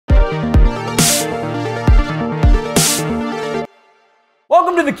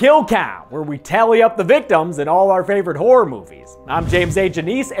to the Kill Count, where we tally up the victims in all our favorite horror movies. I'm James A.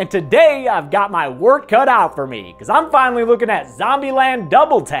 Janice, and today I've got my work cut out for me, because I'm finally looking at Zombieland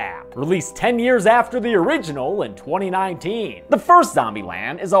Double Tap, released 10 years after the original in 2019. The first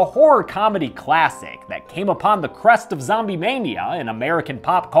Zombieland is a horror comedy classic that came upon the crest of zombie mania in American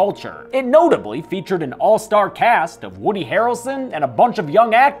pop culture. It notably featured an all-star cast of Woody Harrelson and a bunch of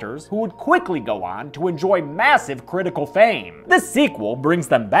young actors who would quickly go on to enjoy massive critical fame. This sequel brings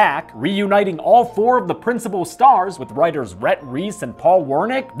them back, reuniting all four of the principal stars with writers Rhett Reese and Paul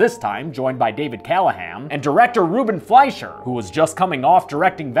Wernick, this time joined by David Callahan, and director Ruben Fleischer, who was just coming off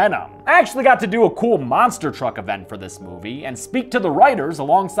directing Venom. I actually got to do a cool monster truck event for this movie and speak to the writers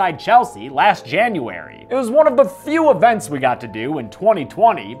alongside Chelsea last January. It was one of the few events we got to do in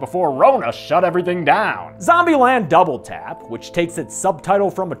 2020 before Rona shut everything down. Zombieland Double Tap, which takes its subtitle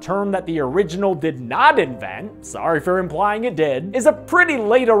from a term that the original did not invent, sorry for implying it did, is a pretty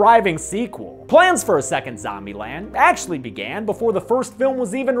late arriving sequel. Plans for a second Zombieland actually began before the first film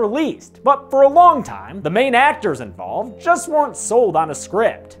was even released, but for a long time, the main actors involved just weren't sold on a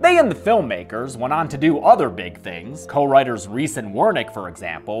script. They and the filmmakers went on to do other big things. Co-writers Reese and Wernick, for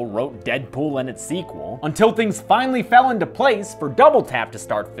example, wrote Deadpool and its sequel, until things finally fell into place for Double Tap to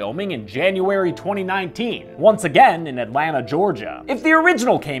start filming in January 2019, once again in Atlanta, Georgia. If the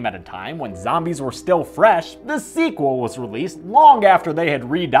original came at a time when zombies were still fresh, the sequel was released long after they had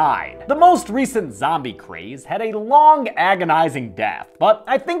re-died. The most recent zombie craze had a long, agonizing death, but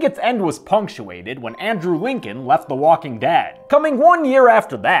I think its end was punctuated when Andrew Lincoln left The Walking Dead. Coming 1 year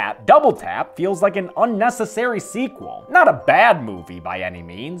after that, Double Tap feels like an unnecessary sequel. Not a bad movie by any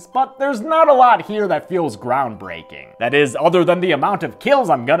means, but there's not a lot here that feels groundbreaking. That is, other than the amount of kills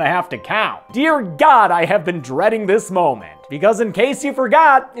I'm gonna have to count. Dear God, I have been dreading this moment. Because in case you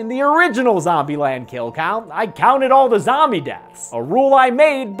forgot, in the original Zombieland kill count, I counted all the zombie deaths. A rule I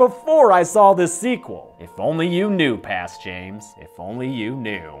made before I saw this sequel. If only you knew, Past James. If only you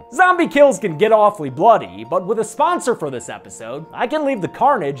knew. Zombie kills can get awfully bloody, but with a sponsor for this episode, I can leave the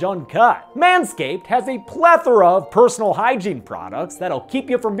carnage uncut. Manscaped has a plethora of personal hygiene products that'll keep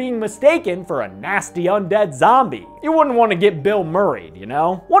you from being mistaken for a nasty undead zombie. You wouldn't want to get Bill Murray'd, you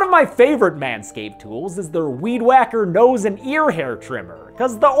know? One of my favorite Manscaped tools is their Weed Whacker nose and ear hair trimmer,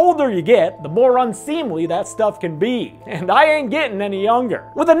 cause the older you get, the more unseemly that stuff can be. And I ain't getting any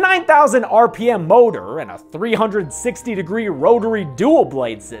younger. With a 9,000 RPM motor and a 360-degree rotary dual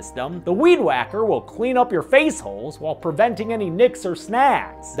blade system, the Weed Whacker will clean up your face holes while preventing any nicks or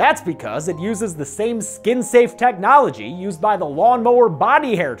snags. That's because it uses the same skin-safe technology used by the lawnmower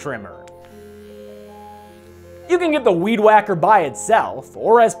body hair trimmer. You can get the Weed Whacker by itself,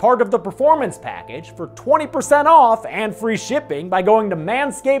 or as part of the Performance Package, for 20% off and free shipping by going to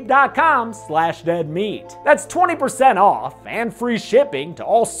manscaped.com/deadmeat. That's 20% off and free shipping to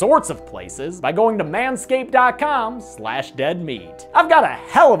all sorts of places by going to manscaped.com/deadmeat. I've got a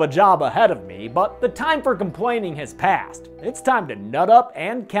hell of a job ahead of me, but the time for complaining has passed. It's time to nut up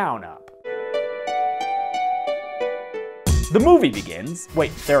and count up. The movie begins.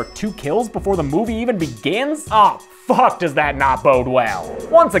 Wait, there are 2 kills before the movie even begins? Oh, fuck, does that not bode well?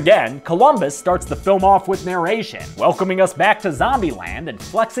 Once again, Columbus starts the film off with narration, welcoming us back to Zombieland and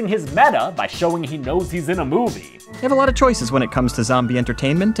flexing his meta by showing he knows he's in a movie. We have a lot of choices when it comes to zombie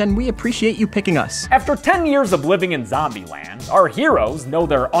entertainment, and we appreciate you picking us. After 10 years of living in Zombieland, our heroes know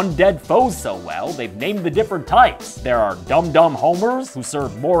their undead foes so well they've named the different types. There are Dum-Dum Homers, who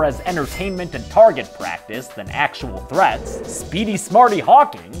serve more as entertainment and target practice than actual threats. Speedy Smarty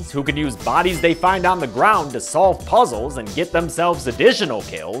Hawkins, who can use bodies they find on the ground to solve puzzles and get themselves additional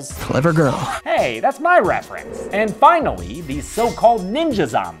kills. Clever girl. Hey, that's my reference. And finally, the so-called Ninja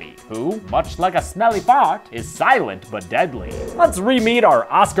Zombie, who, much like a smelly fart, is silent but deadly. Let's re-meet our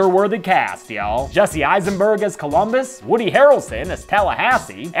Oscar-worthy cast, y'all. Jesse Eisenberg as Columbus, Woody Harrelson as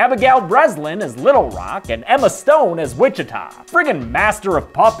Tallahassee, Abigail Breslin as Little Rock, and Emma Stone as Wichita. Friggin' Master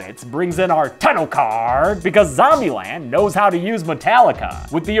of Puppets brings in our title card because Zombieland knows how to use Metallica,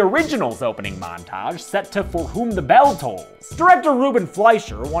 with the original's opening montage set to For Whom the Bell Tolls. Director Ruben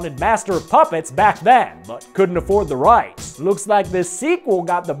Fleischer wanted Master of Puppets back then, but couldn't afford the rights. Looks like this sequel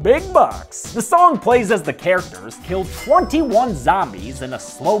got the big bucks. The song plays as the characters kill 21 zombies in a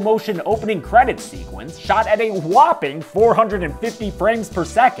slow-motion opening credits sequence shot at a whopping 450 frames per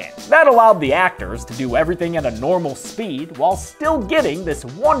second. That allowed the actors to do everything at a normal speed while still getting this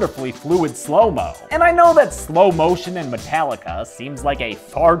wonderfully fluid slow-mo. And I know that slow motion and Metallica seems like a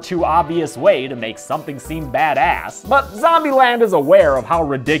far too obvious way to make something seem badass, but Zombieland is aware of how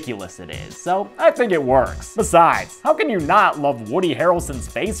ridiculous it is, so I think it works. Besides, how can you not love Woody Harrelson's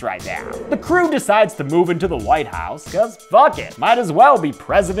face Texas right now. The crew decides to move into the White House, cause fuck it, might as well be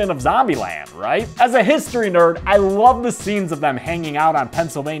president of Zombieland, right? As a history nerd, I love the scenes of them hanging out on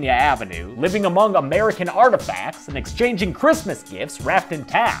Pennsylvania Avenue, living among American artifacts and exchanging Christmas gifts wrapped in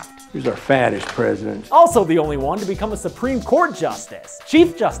Taft. Who's our fattest president? Also the only one to become a Supreme Court justice.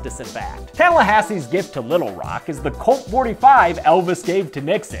 Chief Justice, in fact. Tallahassee's gift to Little Rock is the Colt 45 Elvis gave to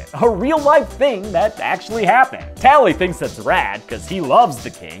Nixon. A real-life thing that actually happened. Tally thinks it's rad because he loves the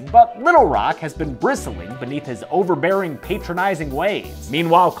king, but Little Rock has been bristling beneath his overbearing, patronizing ways.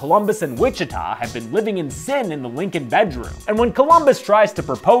 Meanwhile, Columbus and Wichita have been living in sin in the Lincoln bedroom. And when Columbus tries to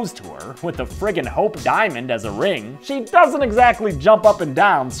propose to her, with a friggin' Hope diamond as a ring, she doesn't exactly jump up and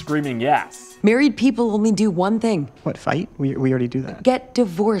down screaming yes. Married people only do one thing. What, fight? We already do that. Get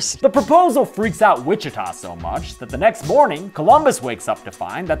divorced. The proposal freaks out Wichita so much that the next morning, Columbus wakes up to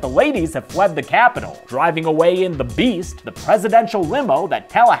find that the ladies have fled the capital, driving away in the Beast, the presidential limo that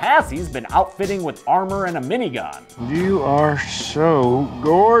Tallahassee's been outfitting with armor and a minigun. You are so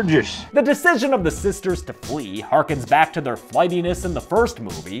gorgeous. The decision of the sisters to flee harkens back to their flightiness in the first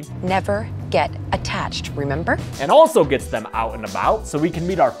movie. Never get attached, remember? And also gets them out and about so we can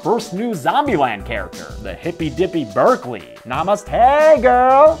meet our first new Zombieland character, the hippy-dippy Berkeley. Namaste,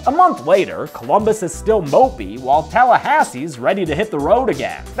 girl! A month later, Columbus is still mopey while Tallahassee's ready to hit the road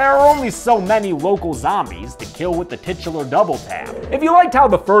again. There are only so many local zombies to kill with the titular double tap. If you liked how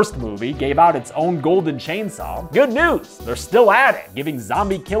the first movie gave out its own golden chainsaw, good news, they're still at it, giving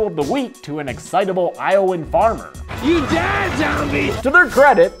Zombie Kill of the Week to an excitable Iowan farmer. You died, zombie! To their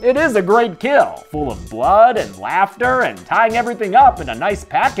credit, it is a great kill, full of blood and laughter and tying everything up in a nice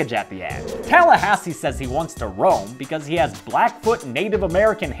package at the end. Tallahassee says he wants to roam because he has Blackfoot Native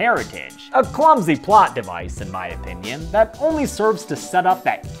American heritage. A clumsy plot device, in my opinion, that only serves to set up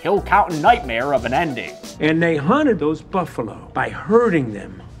that kill-counting nightmare of an ending. And they hunted those buffalo by herding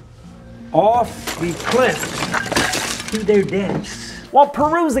them off the cliffs to their deaths. While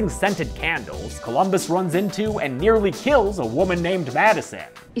perusing scented candles, Columbus runs into and nearly kills a woman named Madison.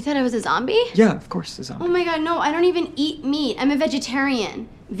 You said I was a zombie? Yeah, of course, a zombie. Oh my god, no, I don't even eat meat. I'm a vegetarian.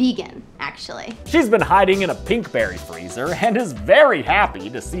 Vegan, actually. She's been hiding in a pinkberry freezer and is very happy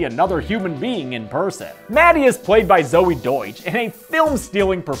to see another human being in person. Maddie is played by Zoe Deutsch in a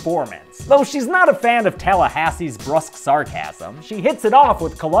film-stealing performance. Though she's not a fan of Tallahassee's brusque sarcasm, she hits it off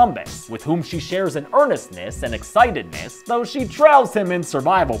with Columbus, with whom she shares an earnestness and excitedness, though she trails him in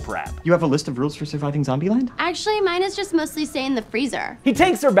survival prep. You have a list of rules for surviving Zombieland? Actually, mine is just mostly stay in the freezer. He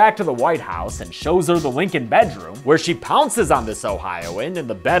takes her back to the White House and shows her the Lincoln bedroom, where she pounces on this Ohioan in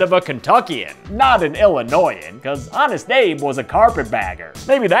the bed of a Kentuckian, not an Illinoisan, cause Honest Abe was a carpetbagger.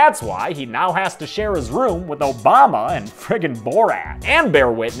 Maybe that's why he now has to share his room with Obama and friggin' Borat, and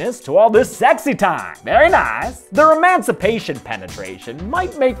bear witness to all this sexy time. Very nice. Their emancipation penetration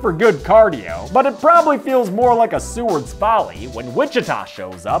might make for good cardio, but it probably feels more like a Seward's Folly when Wichita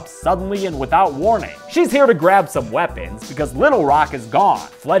shows up suddenly and without warning. She's here to grab some weapons because Little Rock is gone,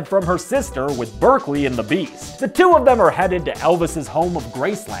 fled from her sister with Berkeley and the Beast. The two of them are headed to Elvis's home of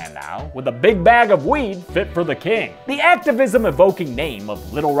Graceland now, with a big bag of weed fit for the king. The activism-evoking name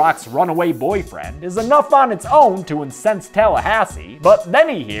of Little Rock's runaway boyfriend is enough on its own to incense Tallahassee, but then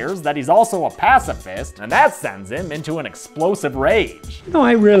he hears that he's also a pacifist, and that sends him into an explosive rage. No,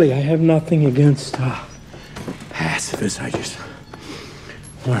 I have nothing against pacifists. I just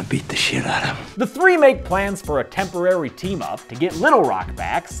want to beat the shit out of them. The three make plans for a temporary team-up to get Little Rock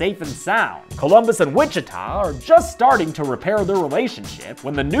back safe and sound. Columbus and Wichita are just starting to repair their relationship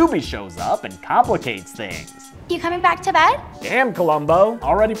when the newbie shows up and complicates things. You coming back to bed? Damn, Columbo,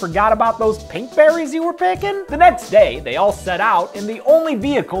 already forgot about those pink berries you were picking? The next day, they all set out in the only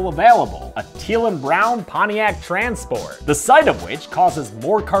vehicle available, a teal and brown Pontiac Transport, the sight of which causes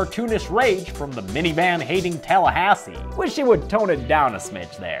more cartoonish rage from the minivan-hating Tallahassee. Wish he would tone it down a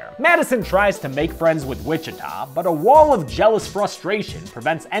smidge there. Madison tries to make friends with Wichita, but a wall of jealous frustration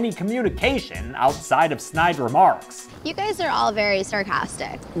prevents any communication outside of snide remarks. You guys are all very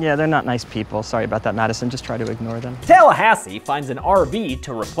sarcastic. Yeah, they're not nice people. Sorry about that, Madison. Just try to ignore them. Tallahassee finds an RV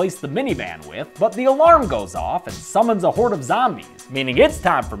to replace the minivan with, but the alarm goes off and summons a horde of zombies, meaning it's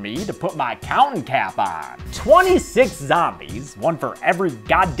time for me to put my counting cap on. 26 zombies, one for every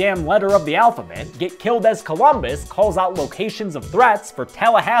goddamn letter of the alphabet, get killed as Columbus calls out locations of threats for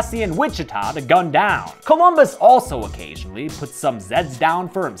Tallahassee and Wichita to gun down. Columbus also occasionally puts some Zeds down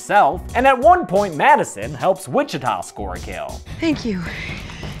for himself, and at one point Madison helps Wichita score a kill. Thank you.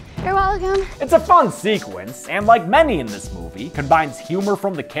 You're welcome. It's a fun sequence, and like many in this movie, combines humor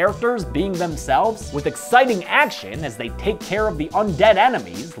from the characters being themselves with exciting action as they take care of the undead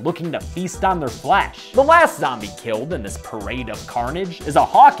enemies looking to feast on their flesh. The last zombie killed in this parade of carnage is a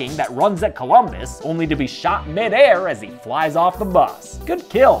Hawking that runs at Columbus only to be shot mid-air as he flies off the bus. Good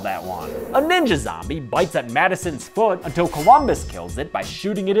kill, that one. A ninja zombie bites at Madison's foot until Columbus kills it by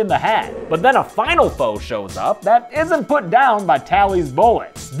shooting it in the head. But then a final foe shows up that isn't put down by Tally's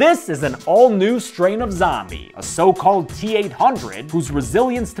bullets. This is an all-new strain of zombie, a so-called T-800 whose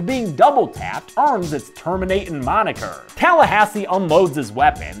resilience to being double-tapped earns its Terminating moniker. Tallahassee unloads his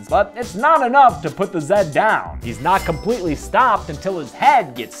weapons, but it's not enough to put the Zed down. He's not completely stopped until his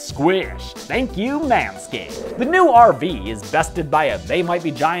head gets squished. Thank you, Manscaped. The new RV is bested by a They Might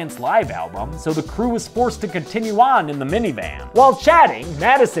Be Giants live album, so the crew is forced to continue on in the minivan. While chatting,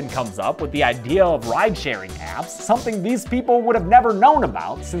 Madison comes up with the idea of ride-sharing apps, something these people would have never known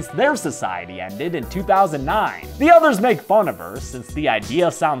about since their society ended in 2009. The others make fun of her since the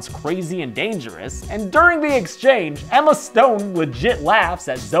idea sounds crazy and dangerous, and during the exchange, Emma Stone legit laughs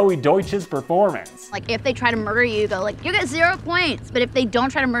at Zoe Deutsch's performance. Like, if they try to murder you, go like, you get 0 points. But if they don't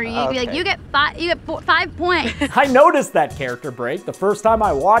try to murder you, you'd be like, you get 5 points. I noticed that character break the first time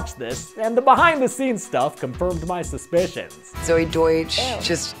I watched this, and the behind-the-scenes stuff confirmed my suspicions. Zoe Deutsch,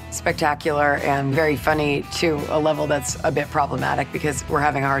 just spectacular and very funny to a level that's a bit problematic because we're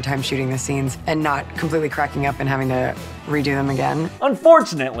having a hard time shooting the scenes and not completely cracking up and having to redo them again.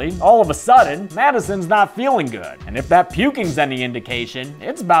 Unfortunately, all of a sudden, Madison's not feeling good, and if that puking's any indication,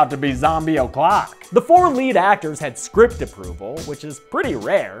 it's about to be zombie o'clock. The 4 lead actors had script approval, which is pretty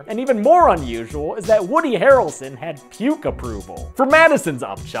rare, and even more unusual is that Woody Harrelson had puke approval. For Madison's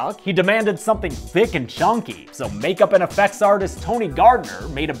upchuck, he demanded something thick and chunky, so makeup and effects artist Tony Gardner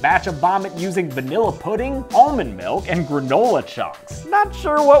made a batch of vomit using vanilla pudding, almond milk, and granola chunks. Not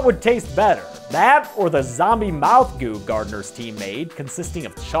sure what would taste better, that or the zombie mouth goo Gardner's team made, consisting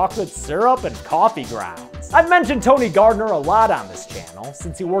of chocolate syrup and coffee grounds. I've mentioned Tony Gardner a lot on this channel,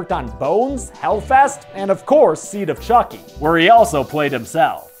 since he worked on Bones, Hellfest, and of course Seed of Chucky, where he also played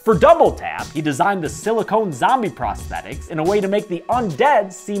himself. For Double Tap, he designed the silicone zombie prosthetics in a way to make the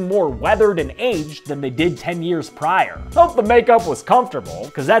undead seem more weathered and aged than they did 10 years prior. Hope the makeup was comfortable,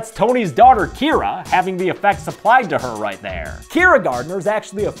 cause that's Tony's daughter Kira having the effects applied to her right there. Kira Gardner's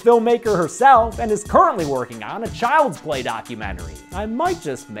actually a filmmaker herself and is currently working on a Child's Play documentary. I might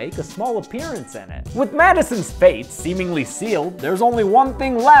just make a small appearance in it. With Madison's fate seemingly sealed, there's only one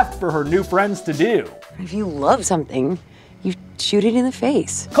thing left for her new friends to do. If you love something, you shoot it in the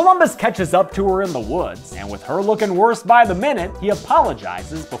face. Columbus catches up to her in the woods, and with her looking worse by the minute, he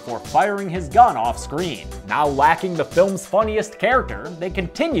apologizes before firing his gun off screen. Now lacking the film's funniest character, they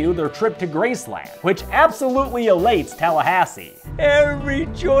continue their trip to Graceland, which absolutely elates Tallahassee. Every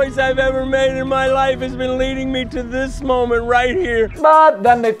choice I've ever made in my life has been leading me to this moment right here. But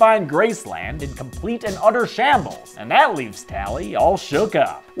then they find Graceland in complete and utter shambles, and that leaves Tally all shook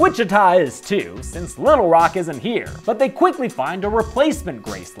up. Wichita is too, since Little Rock isn't here, but they quickly find a replacement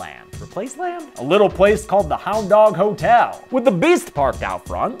Graceland. Replaceland? A little place called the Hound Dog Hotel. With the Beast parked out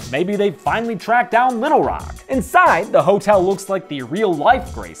front, maybe they've finally tracked down Little Rock. Inside, the hotel looks like the real-life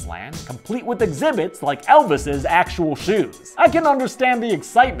Graceland, complete with exhibits like Elvis's actual shoes. I can understand the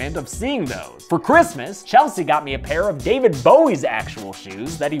excitement of seeing those. For Christmas, Chelsea got me a pair of David Bowie's actual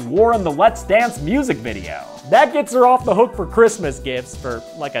shoes that he wore in the Let's Dance music video. That gets her off the hook for Christmas gifts for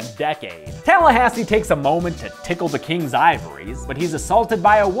like a decade. Tallahassee takes a moment to tickle the king's ivories, but he's assaulted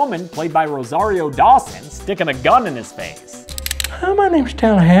by a woman played by Rosario Dawson sticking a gun in his face. Hi, my name's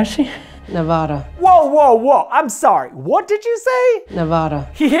Tallahassee. Nevada. Whoa, whoa, whoa, I'm sorry, what did you say? Nevada.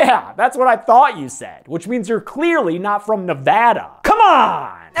 Yeah, that's what I thought you said, which means you're clearly not from Nevada. Come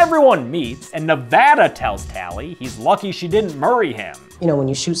on! Everyone meets, and Nevada tells Tally he's lucky she didn't Murray him. You know when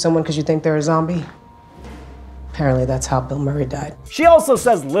you shoot someone because you think they're a zombie? Apparently that's how Bill Murray died. She also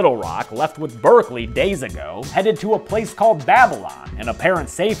says Little Rock left with Berkeley days ago, headed to a place called Babylon, an apparent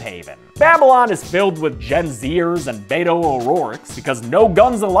safe haven. Babylon is filled with Gen Zers and Beto O'Rourke's because no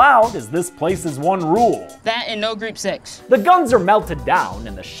guns allowed is this place's one rule. That and no group 6. The guns are melted down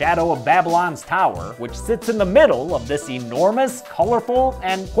in the shadow of Babylon's tower, which sits in the middle of this enormous, colorful,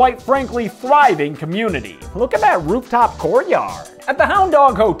 and quite frankly thriving community. Look at that rooftop courtyard. At the Hound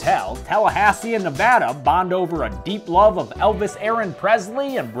Dog Hotel, Tallahassee and Nevada bond over a deep love of Elvis Aaron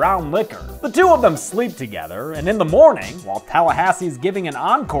Presley and brown liquor. The two of them sleep together, and in the morning, while Tallahassee's giving an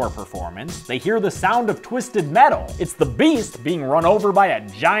encore performance, performance, they hear the sound of twisted metal. It's the Beast being run over by a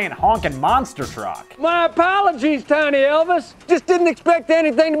giant honking monster truck. My apologies, Tiny Elvis. Just didn't expect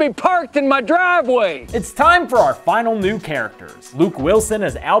anything to be parked in my driveway. It's time for our final new characters. Luke Wilson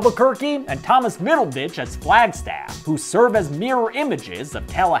as Albuquerque and Thomas Middleditch as Flagstaff, who serve as mirror images of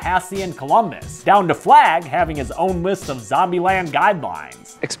Tallahassee and Columbus, down to Flag having his own list of Zombieland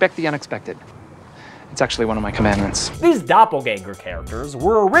guidelines. Expect the unexpected. It's actually one of my commandments. These doppelganger characters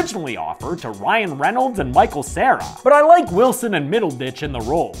were originally offered to Ryan Reynolds and Michael Cera, but I like Wilson and Middleditch in the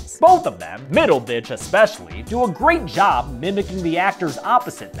roles. Both of them, Middleditch especially, do a great job mimicking the actors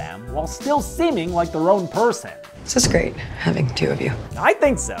opposite them while still seeming like their own person. This is great, having two of you. I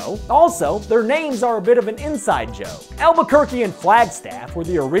think so. Also, their names are a bit of an inside joke. Albuquerque and Flagstaff were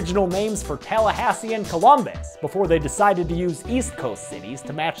the original names for Tallahassee and Columbus, before they decided to use East Coast cities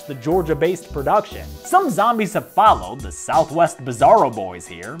to match the Georgia-based production. Some zombies have followed the Southwest Bizarro Boys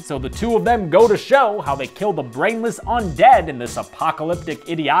here, so the two of them go to show how they kill the brainless undead in this apocalyptic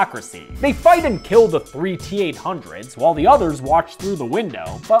idiocracy. They fight and kill the 3 T-800s while the others watch through the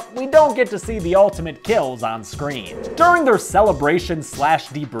window, but we don't get to see the ultimate kills on screen. During their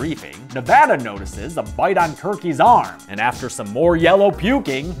celebration/debriefing, Nevada notices a bite on Kirky's arm, and after some more yellow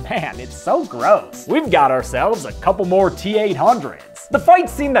puking, man, it's so gross. We've got ourselves a couple more T-800s. The fight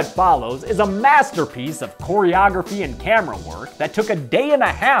scene that follows is a masterpiece of choreography and camera work that took a day and a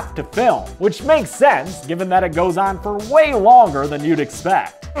half to film, which makes sense given that it goes on for way longer than you'd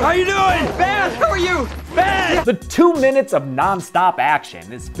expect. How you doing? Bad. How are you? Bad. The 2 minutes of non-stop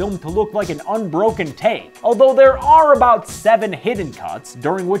action is filmed to look like an unbroken take, although there are about 7 hidden cuts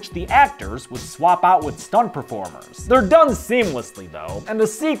during which the actors would swap out with stunt performers. They're done seamlessly though, and the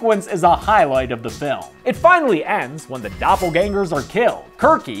sequence is a highlight of the film. It finally ends when the doppelgangers are killed,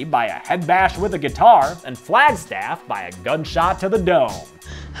 Kirky by a head bash with a guitar, and Flagstaff by a gunshot to the dome.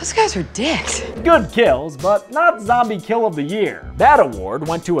 Those guys are dicks. Good kills, but not Zombie Kill of the Year. That award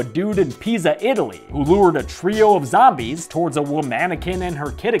went to a dude in Pisa, Italy, who lured a trio of zombies towards a womannequin and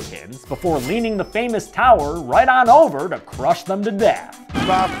her kittykins before leaning the famous tower right on over to crush them to death.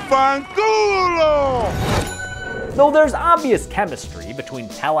 Though there's obvious chemistry between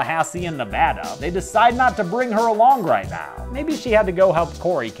Tallahassee and Nevada, they decide not to bring her along right now. Maybe she had to go help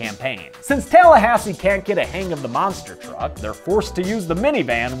Corey campaign. Since Tallahassee can't get a hang of the monster truck, they're forced to use the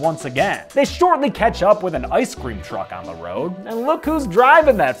minivan once again. They shortly catch up with an ice cream truck on the road, and look who's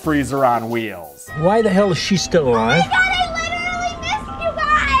driving that freezer on wheels. Why the hell is she still alive?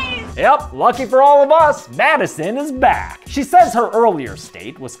 Yep, lucky for all of us, Madison is back. She says her earlier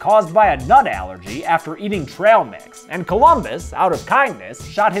state was caused by a nut allergy after eating trail mix, and Columbus, out of kindness,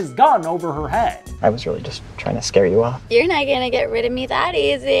 shot his gun over her head. I was really just trying to scare you off. You're not gonna get rid of me that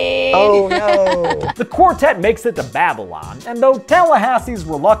easy. Oh no. The quartet makes it to Babylon, and though Tallahassee's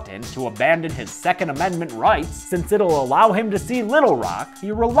reluctant to abandon his Second Amendment rights since it'll allow him to see Little Rock,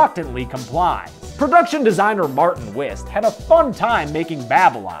 he reluctantly complies. Production designer Martin Wist had a fun time making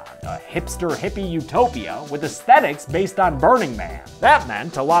Babylon, a hipster hippie utopia with aesthetics based on Burning Man. That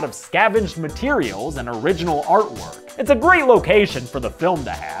meant a lot of scavenged materials and original artwork. It's a great location for the film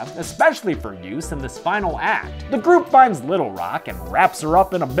to have, especially for use in this final act. The group finds Little Rock and wraps her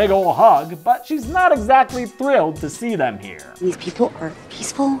up in a big ol' hug, but she's not exactly thrilled to see them here. These people are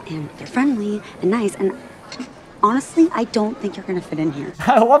peaceful and they're friendly and nice, and honestly, I don't think you're gonna fit in here.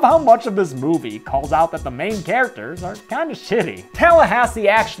 I love how much of this movie calls out that the main characters are kinda shitty. Tallahassee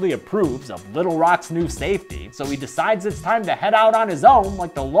actually approves of Little Rock's new safety, so he decides it's time to head out on his own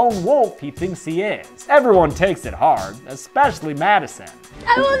like the lone wolf he thinks he is. Everyone takes it hard, especially Madison.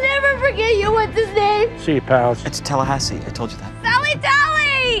 I will never forget you. What's his name? See you, pals. It's Tallahassee, I told you that. Sally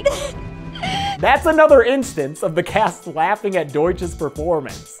Tally! That's another instance of the cast laughing at Deutsch's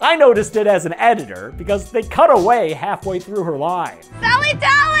performance. I noticed it as an editor because they cut away halfway through her line. Sally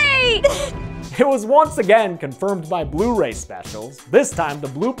Tally! It was once again confirmed by Blu-ray specials, this time the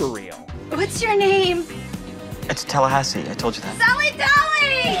blooper reel. What's your name? It's Tallahassee, I told you that. Sally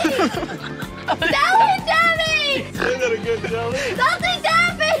Tally! Sally Tally! Isn't that a good Sally? Something's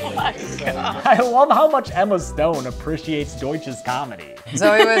happened! Oh my God. I love how much Emma Stone appreciates Deutsch's comedy.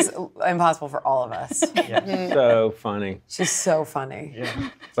 So it was impossible for all of us. Yeah, so funny. She's so funny. Yeah.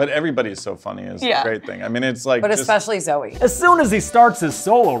 But everybody's so funny is the great thing. I mean, it's like But especially Zoe. As soon as he starts his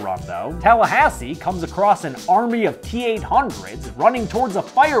solo run though, Tallahassee comes across an army of T-800s running towards a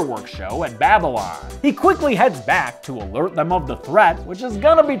fireworks show at Babylon. He quickly heads back to alert them of the threat, which is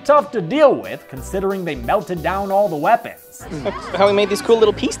gonna be tough to deal with considering they melted down all the weapons. That's how we made these cool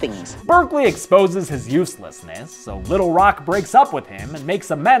little peace thingies. Berkeley exposes his uselessness, so Little Rock breaks up with him and makes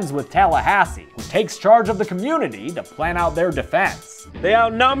amends with Tallahassee, who takes charge of the community to plan out their defense. They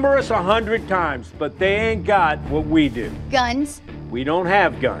outnumber us 100 times, but they ain't got what we do. Guns. We don't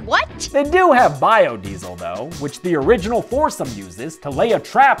have guns. What? They do have biodiesel though, which the original foursome uses to lay a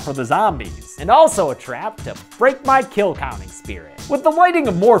trap for the zombies, and also a trap to break my kill counting spirit. With the lighting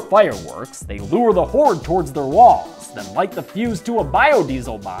of more fireworks, they lure the horde towards their walls, then light the fuse to a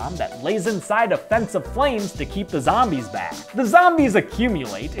biodiesel bomb that lays inside a fence of flames to keep the zombies back. The zombies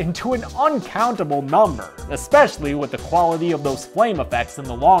accumulate into an uncountable number, especially with the quality of those flame effects in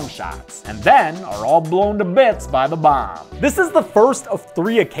the long shots, and then are all blown to bits by the bomb. This is the first of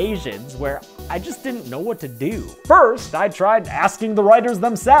 3 occasions where I just didn't know what to do. First, I tried asking the writers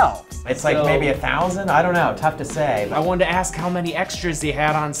themselves. It's like maybe 1,000? I don't know, tough to say. I wanted to ask how many extras he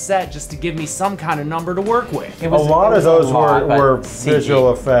had on set just to give me some kind of number to work with. A lot of those were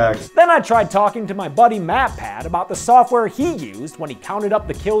visual effects. Then I tried talking to my buddy MatPat about the software he used when he counted up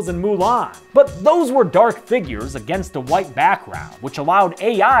the kills in Mulan. But those were dark figures against a white background, which allowed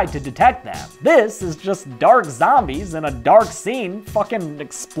AI to detect them. This is just dark zombies in a dark scene fucking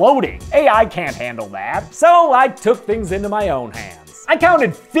exploding. AI can't handle that, so I took things into my own hands. I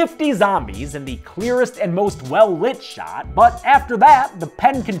counted 50 zombies in the clearest and most well-lit shot, but after that, the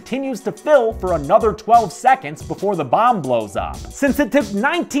pen continues to fill for another 12 seconds before the bomb blows up. Since it took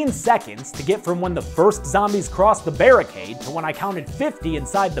 19 seconds to get from when the first zombies crossed the barricade to when I counted 50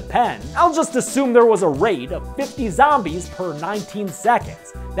 inside the pen, I'll just assume there was a rate of 50 zombies per 19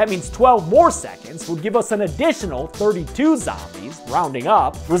 seconds. That means 12 more seconds would give us an additional 32 zombies, rounding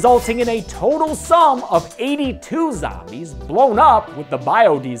up, resulting in a total sum of 82 zombies blown up with the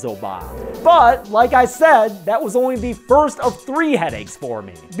biodiesel bomb. But, like I said, that was only the first of 3 headaches for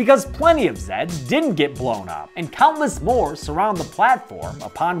me, because plenty of Zeds didn't get blown up, and countless more surround the platform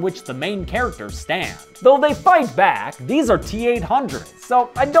upon which the main characters stand. Though they fight back, these are T-800s, so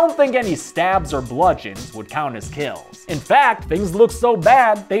I don't think any stabs or bludgeons would count as kills. In fact, things look so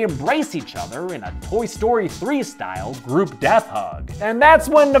bad, they embrace each other in a Toy Story 3 style group death hug. And that's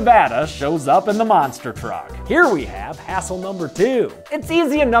when Nevada shows up in the monster truck. Here we have hassle number 2. It's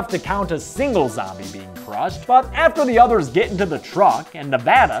easy enough to count a single zombie being crushed, but after the others get into the truck and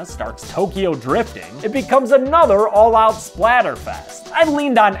Nevada starts Tokyo drifting, it becomes another all-out splatterfest. I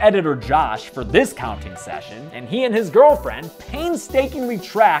leaned on editor Josh for this counting session, and he and his girlfriend painstakingly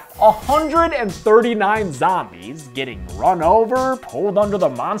tracked 139 zombies getting run over, pulled under the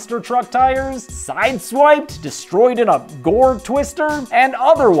monster truck tires, sideswiped, destroyed in a gore twister, and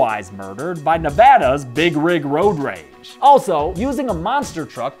otherwise murdered by Nevada's big rig road rage. Also, using a monster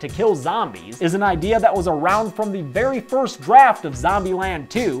truck to kill zombies is an idea that was around from the very first draft of Zombieland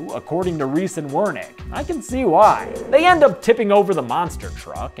 2, according to Reese and Wernick. I can see why. They end up tipping over the monster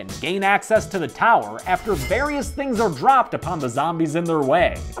truck and gain access to the tower after various things are dropped upon the zombies in their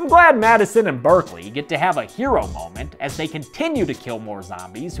way. I'm glad Madison and Berkeley get to have a hero moment as they continue to kill more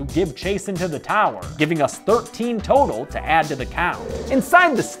zombies who give chase into the tower, giving us 13 total to add to the count.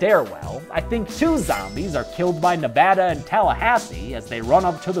 Inside the stairwell, I think 2 zombies are killed by Nevada and Tallahassee as they run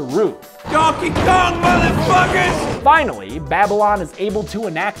up to the roof. Donkey Kong, motherfuckers! Finally, Babylon is able to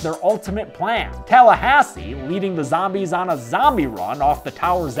enact their ultimate plan, Tallahassee leading the zombies on a zombie run off the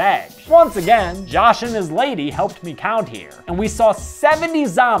tower's edge. Once again, Josh and his lady helped me count here, and we saw 70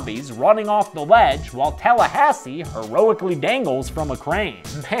 zombies running off the ledge while Tallahassee heroically dangles from a crane.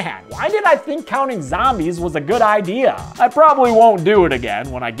 Man, why did I think counting zombies was a good idea? I probably won't do it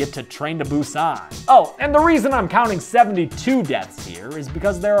again when I get to Train to Busan. Oh, and the reason I'm counting 72 deaths here is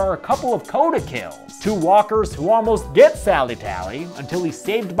because there are a couple of coda kills. 2 walkers who almost get Sally Tally until he's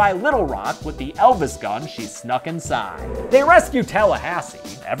saved by Little Rock with the Elvis gun she snuck inside. They rescue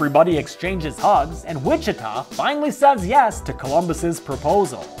Tallahassee, everybody exchanges hugs, and Wichita finally says yes to Columbus's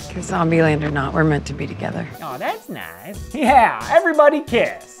proposal. Because Zombieland or not, we're meant to be together. Oh, that's nice. Yeah, everybody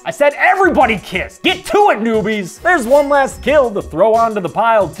kiss. I said everybody kiss! Get to it, newbies! There's one last kill to throw onto the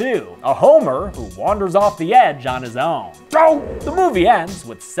pile too. A Homer who wanders off the edge on his own. So, the movie ends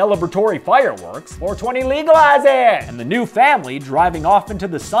with celebratory fireworks, 420 legalize it! And the new family driving off into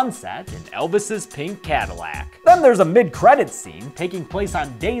the sunset in Elvis's pink Cadillac. Then there's a mid-credits scene taking place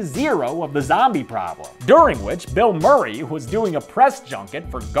on day 0 of the zombie problem, during which Bill Murray was doing a press junket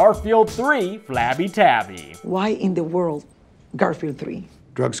for Garfield 3 Flabby Tabby. Why in the world Garfield 3?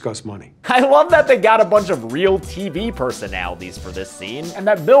 Drugs cost money. I love that they got a bunch of real TV personalities for this scene, and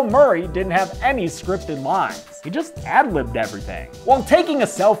that Bill Murray didn't have any scripted lines. He just ad-libbed everything. While taking a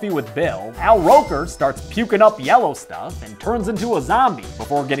selfie with Bill, Al Roker starts puking up yellow stuff and turns into a zombie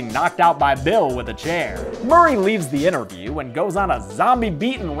before getting knocked out by Bill with a chair. Murray leaves the interview and goes on a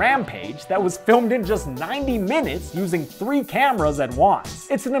zombie-beaten rampage that was filmed in just 90 minutes using 3 cameras at once.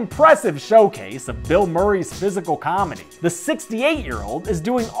 It's an impressive showcase of Bill Murray's physical comedy. The 68-year-old is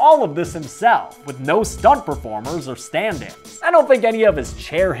doing all of this himself, with no stunt performers or stand-ins. I don't think any of his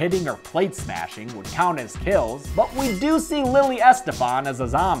chair hitting or plate smashing would count as kills, but we do see Lily Estefan as a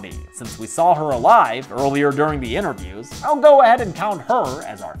zombie. Since we saw her alive earlier during the interviews, I'll go ahead and count her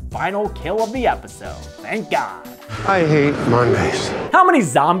as our final kill of the episode. Thank God. I hate Mondays. How many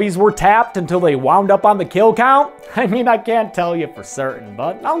zombies were tapped until they wound up on the kill count? I mean, I can't tell you for certain,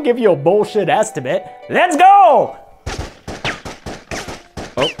 but I'll give you a bullshit estimate. Let's go!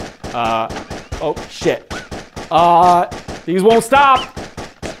 Oh shit. These won't stop.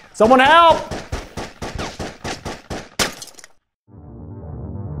 Someone help!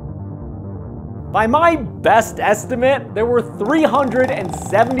 By my best estimate, there were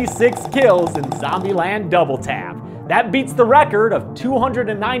 376 kills in Zombieland Double Tap. That beats the record of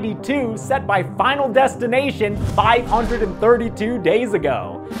 292 set by Final Destination 532 days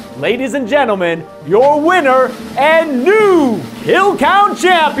ago. Ladies and gentlemen, your winner and new kill count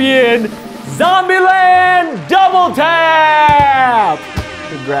champion, Zombieland Double Tap!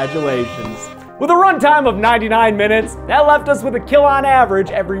 Congratulations. With a runtime of 99 minutes, that left us with a kill on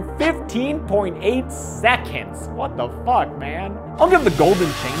average every 15.8 seconds. What the fuck, man? I'll give the golden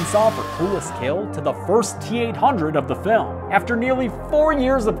chainsaw for coolest kill to the first T-800 of the film. After nearly 4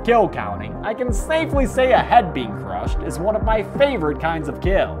 years of kill counting, I can safely say a head being crushed is one of my favorite kinds of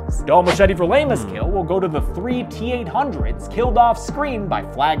kills. Dull machete for lamest kill will go to the 3 T-800s killed off screen by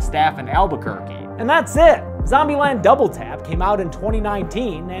Flagstaff and Albuquerque. And that's it. Zombieland Double Tap came out in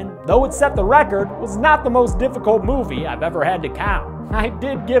 2019, and though it set the record, was not the most difficult movie I've ever had to count. I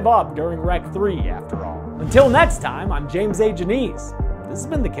did give up during Rec 3, after all. Until next time, I'm James A. Janice. This has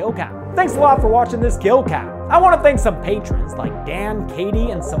been the Kill Count. Thanks a lot for watching this Kill Count. I want to thank some patrons like Dan,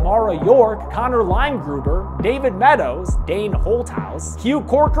 Katie, and Samara York, Connor Limegruber, David Meadows, Dane Holthouse, Hugh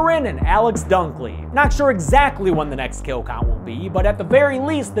Corcoran, and Alex Dunkley. Not sure exactly when the next Kill Count will be, but at the very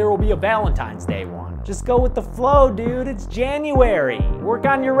least there will be a Valentine's Day one. Just go with the flow, dude. It's January. Work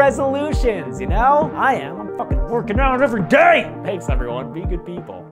on your resolutions, you know? I am. I'm fucking working out every day. Thanks, everyone. Be good people.